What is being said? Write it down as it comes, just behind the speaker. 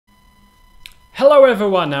Hello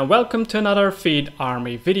everyone and welcome to another Feed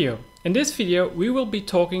Army video. In this video we will be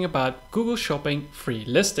talking about Google Shopping free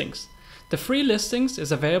listings. The free listings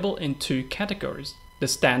is available in two categories, the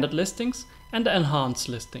standard listings and the enhanced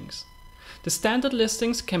listings. The standard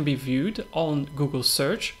listings can be viewed on Google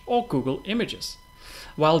Search or Google Images,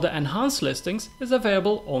 while the enhanced listings is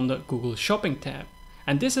available on the Google Shopping tab.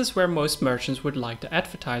 And this is where most merchants would like to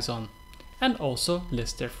advertise on and also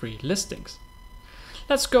list their free listings.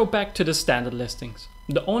 Let's go back to the standard listings.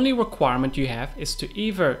 The only requirement you have is to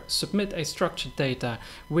either submit a structured data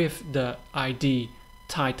with the ID,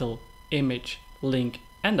 title, image, link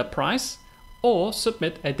and the price, or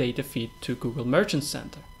submit a data feed to Google Merchant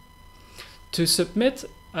Center. To submit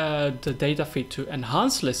the data feed to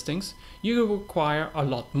enhanced listings, you require a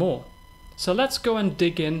lot more. So let's go and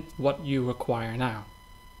dig in what you require now.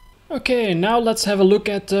 Okay, now let's have a look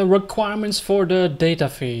at the requirements for the data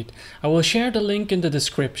feed. I will share the link in the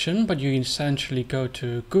description, but you essentially go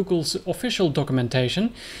to Google's official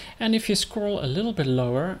documentation, and if you scroll a little bit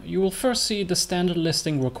lower, you will first see the standard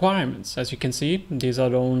listing requirements. As you can see, these are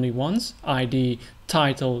the only ones: ID,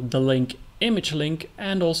 title, the link, image link,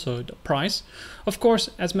 and also the price. Of course,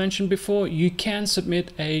 as mentioned before, you can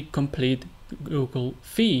submit a complete Google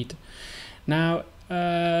feed. Now,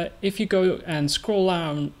 if you go and scroll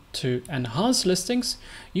down to enhanced listings,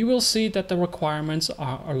 you will see that the requirements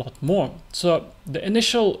are a lot more. So the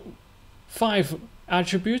initial 5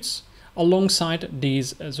 attributes alongside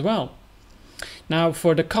these as well. Now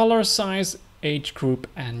for the color, size, age group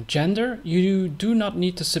and gender, you do not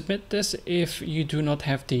need to submit this if you do not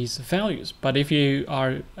have these values. But if you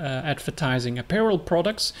are advertising apparel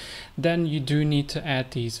products, then you do need to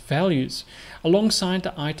add these values alongside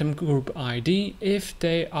the item group ID if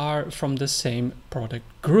they are from the same product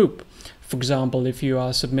group. For example, if you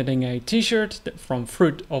are submitting a t-shirt from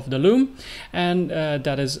Fruit of the Loom and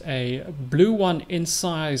that is a blue one in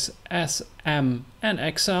size S, M and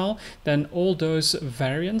XL, then all those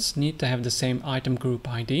variants need to have the same item group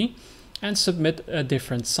ID and submit a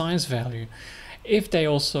different size value. If they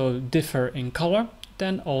also differ in color,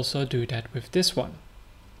 then also do that with this one.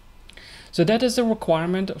 So that is the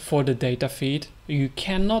requirement for the data feed. You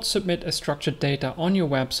cannot submit a structured data on your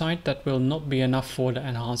website. That will not be enough for the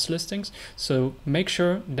enhanced listings. So make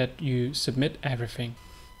sure that you submit everything.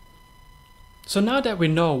 So now that we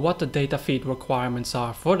know what the data feed requirements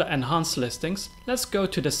are for the enhanced listings, let's go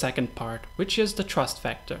to the second part, which is the trust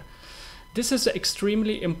factor. This is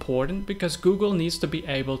extremely important because Google needs to be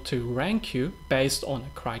able to rank you based on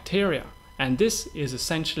a criteria. And this is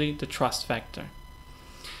essentially the trust factor.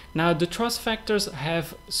 Now the trust factors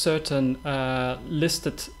have certain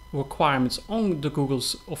listed requirements on the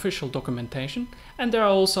Google's official documentation, and there are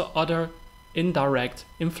also other indirect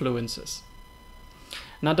influences.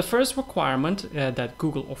 Now the first requirement that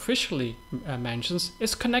Google officially mentions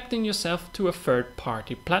is connecting yourself to a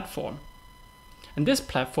third-party platform. And this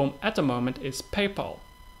platform at the moment is PayPal.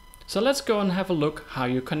 So let's go and have a look how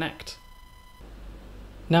you connect.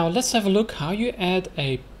 Now let's have a look how you add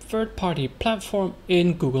a third-party platform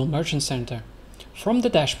in Google Merchant Center. From the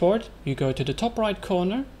dashboard, you go to the top right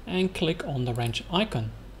corner and click on the wrench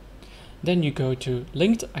icon. Then you go to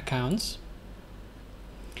linked accounts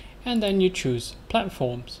and then you choose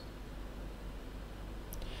platforms.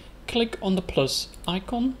 Click on the plus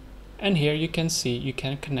icon and here you can see you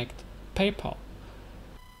can connect PayPal.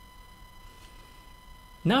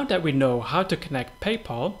 Now that we know how to connect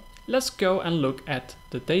PayPal, let's go and look at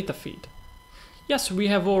the data feed. Yes, we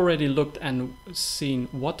have already looked and seen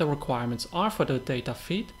what the requirements are for the data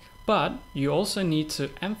feed, but you also need to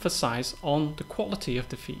emphasize on the quality of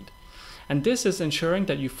the feed. And this is ensuring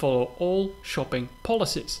that you follow all shopping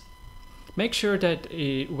policies. Make sure that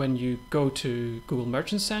when you go to Google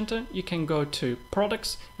Merchant Center, you can go to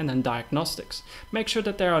products and then diagnostics. Make sure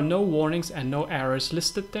that there are no warnings and no errors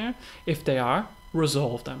listed there. If they are,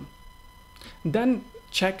 resolve them. Then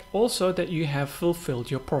check also that you have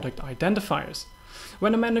fulfilled your product identifiers.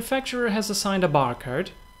 When a manufacturer has assigned a barcode,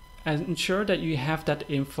 ensure that you have that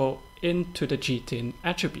info into the GTIN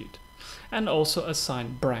attribute. And also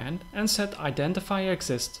assign brand and set identifier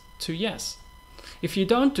exists to yes. If you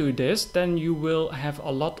don't do this, then you will have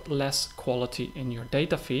a lot less quality in your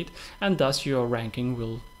data feed and thus your ranking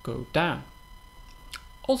will go down.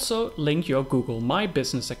 Also link your Google My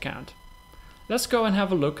Business account. Let's go and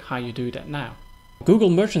have a look how you do that now. Google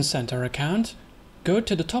Merchant Center account. Go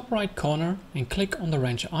to the top right corner and click on the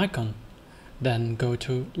wrench icon. Then go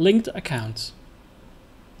to linked accounts.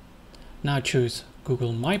 Now choose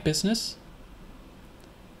Google My Business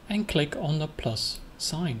and click on the plus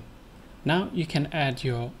sign. Now you can add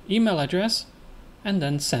your email address and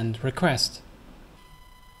then send request.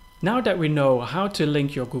 Now that we know how to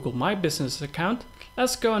link your Google My Business account,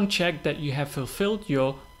 let's go and check that you have fulfilled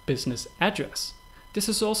your business address. This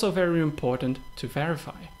is also very important to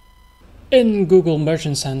verify. In Google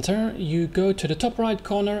Merchant Center, you go to the top right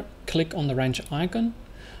corner, click on the wrench icon,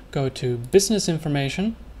 go to Business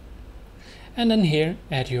Information, and then here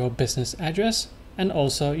add your business address and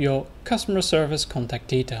also your customer service contact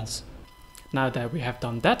details. Now that we have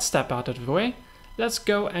done that step out of the way, let's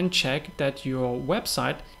go and check that your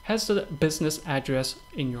website has the business address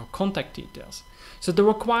in your contact details. So the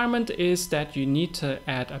requirement is that you need to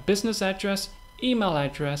add a business address, email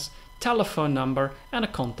address, telephone number, and a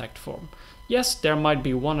contact form. Yes, there might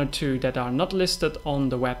be one or two that are not listed on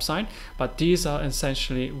the website, but these are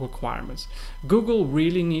essentially requirements. Google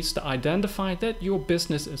really needs to identify that your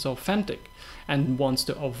business is authentic and wants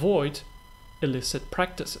to avoid illicit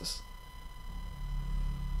practices.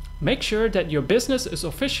 Make sure that your business is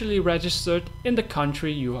officially registered in the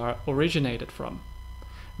country you are originated from.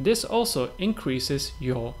 This also increases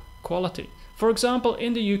your quality. For example,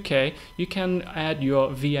 in the UK, you can add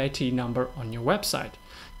your VAT number on your website.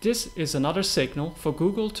 This is another signal for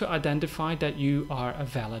Google to identify that you are a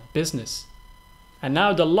valid business. And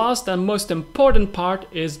now the last and most important part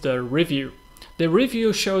is the review. The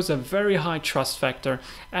review shows a very high trust factor,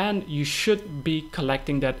 and you should be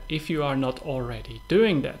collecting that if you are not already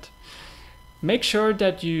doing that. Make sure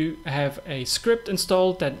that you have a script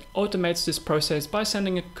installed that automates this process by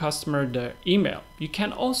sending a customer the email. You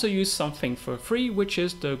can also use something for free, which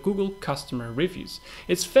is the Google Customer Reviews.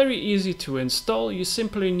 It's very easy to install. You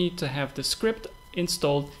simply need to have the script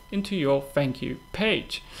installed into your thank you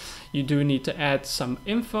page. You do need to add some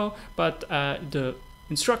info, but the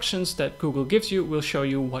instructions that Google gives you will show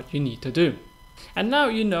you what you need to do. And now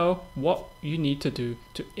you know what you need to do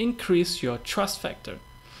to increase your trust factor.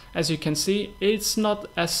 As you can see, it's not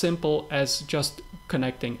as simple as just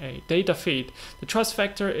connecting a data feed. The trust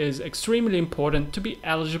factor is extremely important to be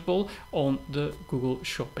eligible on the Google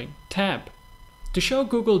Shopping tab. To show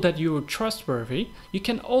Google that you are trustworthy, you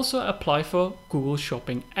can also apply for Google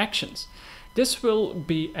Shopping Actions. This will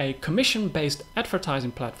be a commission-based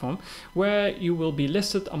advertising platform where you will be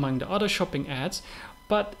listed among the other shopping ads,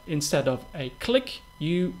 but instead of a click,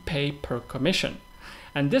 you pay per commission.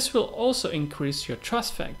 And this will also increase your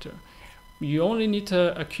trust factor. You only need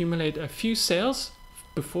to accumulate a few sales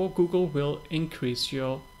before Google will increase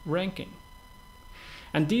your ranking.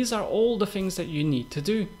 And these are all the things that you need to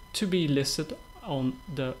do to be listed on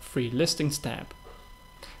the free listings tab.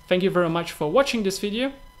 Thank you very much for watching this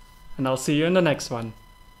video, and I'll see you in the next one.